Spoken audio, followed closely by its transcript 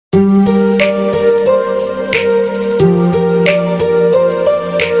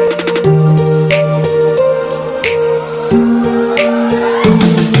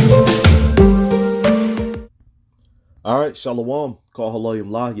Shalom, Call Halayim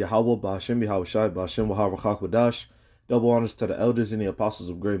La, Yahweh, Ba'ashem, Yahweh Ba'ashem, Waharakak Wadash. Double honors to the elders and the apostles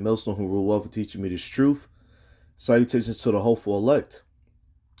of Great Millstone who rule well for teaching me this truth. Salutations to the hopeful elect.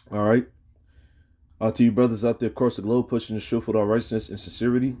 All right. To you brothers out there across the globe pushing the truth with all righteousness and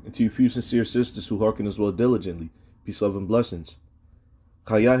sincerity. And to you few sincere sisters who hearken as well diligently. Peace, love, and blessings.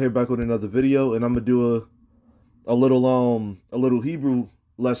 Kaya here back with another video, and I'm gonna do a little Hebrew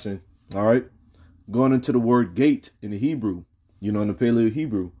lesson. All right. Going into the word gate in the Hebrew, in the Paleo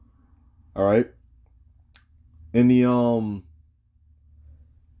Hebrew. All right. In the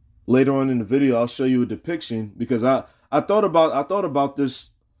later on in the video, I'll show you a depiction because I thought about this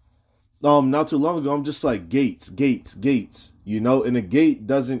not too long ago. I'm just like gates, and a gate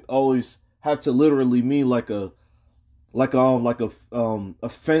doesn't always have to literally mean like a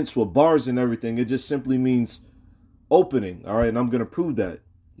fence with bars and everything. It just simply means opening. All right, and I'm gonna prove that,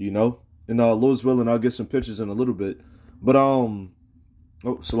 And Lord's willing, I'll get some pictures in a little bit. But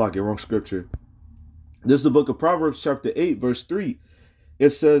Salaki, wrong scripture. This is the book of Proverbs, chapter 8, verse 3.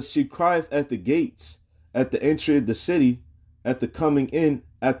 It says, "She crieth at the gates, at the entry of the city, at the coming in,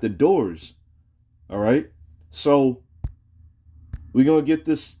 at the doors." All right. So we're gonna get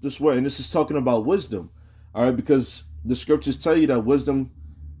this word, and this is talking about wisdom. All right, because the scriptures tell you that wisdom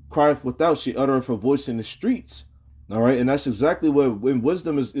crieth without; she uttereth her voice in the streets. All right, and that's exactly when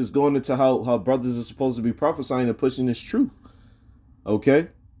wisdom is going into how brothers are supposed to be prophesying and pushing this truth. Okay,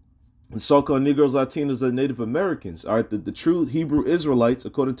 the so-called Negroes, Latinos, and Native Americans. All right, the true Hebrew Israelites,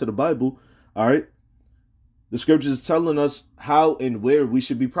 according to the Bible. All right, the scriptures is telling us how and where we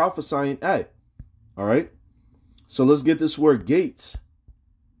should be prophesying at. All right, so let's get this word gates.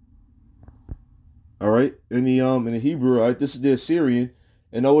 All right, in the Hebrew. All right, this is the Assyrian.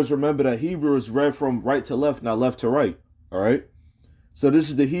 And always remember that Hebrew is read from right to left, not left to right. All right. So this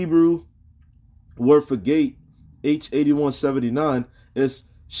is the Hebrew word for gate, H8179. It's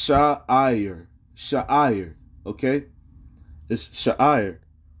SHAIR. SHAIR. Okay. It's SHAIR.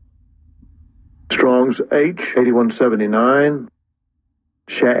 Strong's H8179.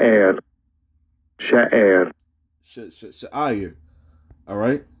 SHAIR. SHAIR. SHAIR. All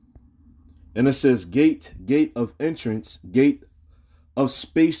right. And it says gate of entrance, gate of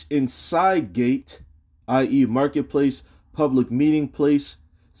space inside gate, i.e. marketplace, public meeting place,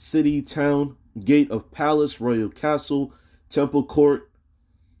 city, town, gate of palace, royal castle, temple court,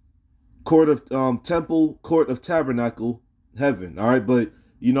 court of tabernacle, heaven. All right, but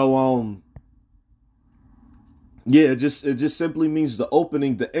it just simply means the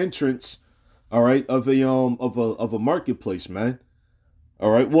opening, the entrance, all right, of a marketplace, man.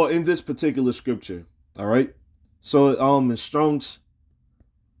 All right, well, in this particular scripture, all right, so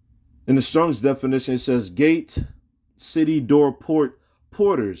in the Strong's definition, it says gate, city, door, port,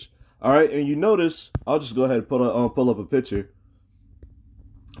 porters. All right, and you notice, I'll just go ahead and pull up a picture.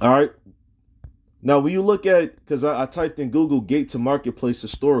 All right. Now, when you look at, because I typed in Google gate to marketplace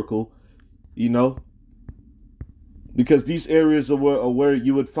historical, because these areas are where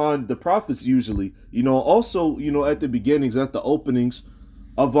you would find the prophets usually. Also, at the beginnings, at the openings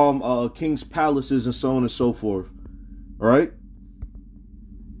of king's palaces and so on and so forth. All right.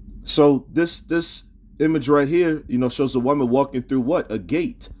 So this image right here, shows a woman walking through what? A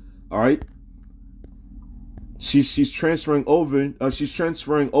gate. All right. She's transferring over. She's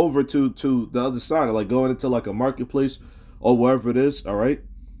transferring over to the other side, like going into like a marketplace or wherever it is. All right.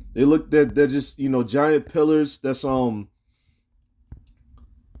 They're just giant pillars. That's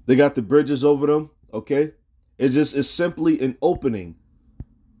They got the bridges over them. Okay. It's simply an opening.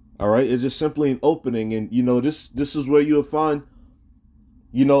 All right. It's just simply an opening, and this is where you'll find.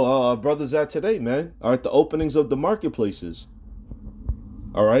 Brothers at today, man, are at the openings of the marketplaces.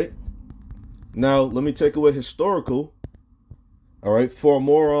 All right. Now, let me take away historical. All right. For a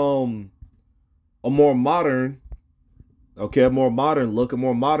more modern, a more modern look, a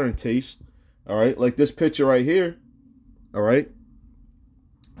more modern taste. All right. Like this picture right here. All right.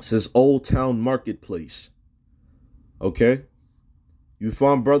 It says Old Town Marketplace. Okay. You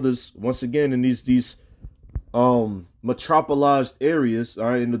find brothers once again in these metropolized areas. All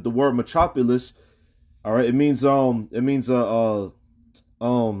right, and the word metropolis, all right, it means what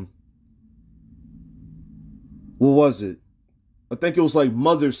was it? I think it was like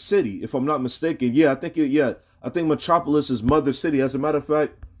mother city, if I'm not mistaken. I think metropolis is mother city. As a matter of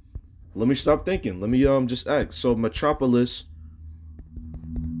fact, let me stop thinking. Let me just ask. So metropolis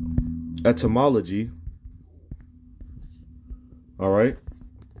etymology. All right.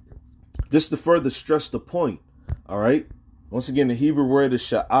 Just to further stress the point. All right. Once again, the Hebrew word is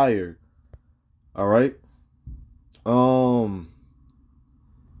SHAIR. All right.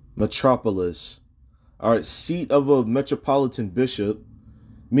 Metropolis. All right, seat of a metropolitan bishop,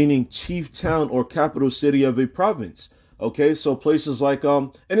 meaning chief town or capital city of a province. Okay, so places like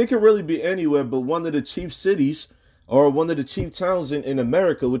and it can really be anywhere, but one of the chief cities or one of the chief towns in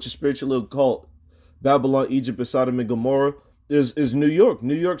America, which is spiritually called Babylon, Egypt, and Sodom and Gomorrah, is New York,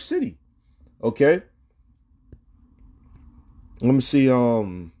 New York City. Okay. Let me see.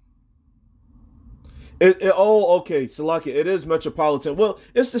 Okay, Salaki, it is metropolitan. Well,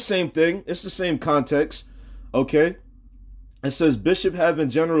 it's the same thing. It's the same context. Okay. It says bishop having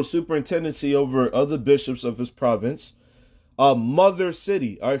general superintendency over other bishops of his province. Mother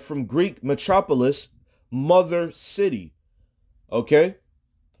city. All right, from Greek metropolis, mother city. Okay,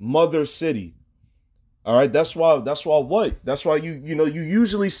 mother city. All right, that's why what? That's why you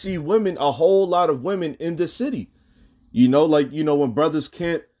usually see women, a whole lot of women in the city. When brothers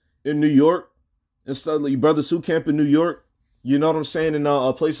camp in New York and stuff, like brothers who camp in New York, you know what I'm saying, in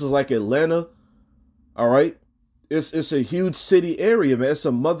places like Atlanta. All right. It's a huge city area, man. It's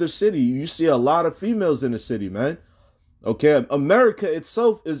a mother city. You see a lot of females in the city, man. Okay. America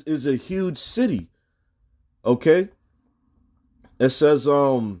itself is a huge city. Okay. It says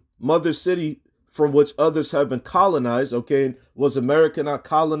mother city from which others have been colonized. Okay. Was America not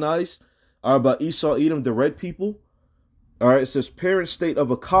colonized by Esau, Edom, the red people? All right. It says parent state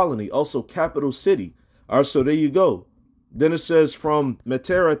of a colony, also capital city. All right. So there you go. Then it says from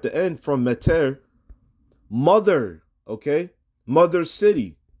Meter at the end, from Meter, mother, okay? Mother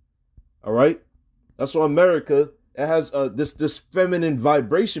city. All right? That's why America, it has this feminine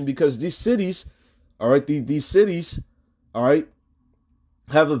vibration, because these cities, all right, these cities, all right,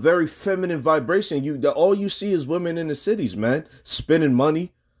 have a very feminine vibration. All you see is women in the cities, man, spending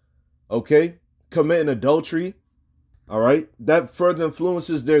money, okay, committing adultery, all right? That further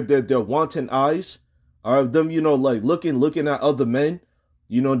influences their wanton eyes, all right, them, like looking at other men,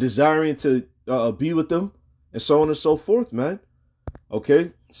 desiring to be with them, and so on and so forth, man.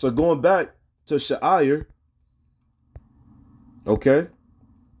 Okay, so going back to SHAIR, okay,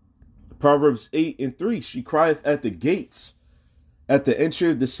 Proverbs 8:3, she crieth at the gates, at the entry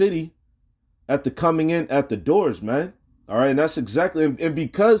of the city, at the coming in, at the doors, man. All right, and that's exactly, and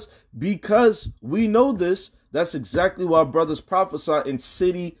because we know this, that's exactly why brothers prophesy in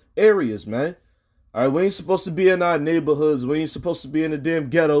city areas, man. All right, we ain't supposed to be in our neighborhoods. We ain't supposed to be in the damn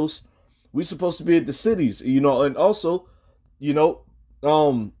ghettos. We supposed to be at the cities, and also,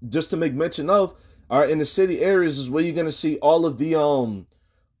 just to make mention of, all right, in the city areas is where you're gonna see all of the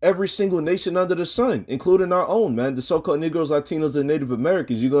every single nation under the sun, including our own, man. The so-called Negroes, Latinos, and Native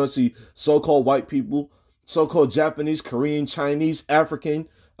Americans. You're gonna see so-called white people, so-called Japanese, Korean, Chinese, African,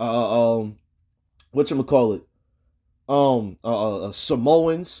 whatchamacallit,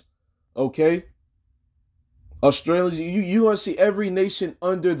 Samoans, okay, Australians. You want to see every nation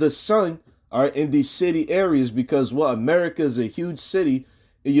under the sun, all right, in these city areas, because America is a huge city.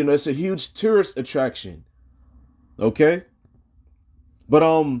 It's a huge tourist attraction. Okay, but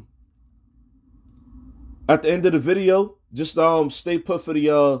at the end of the video, just stay put for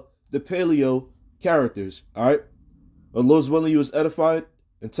the paleo characters. All right, Lord's willing, you was edified.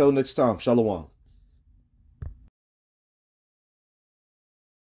 Until next time, shalom.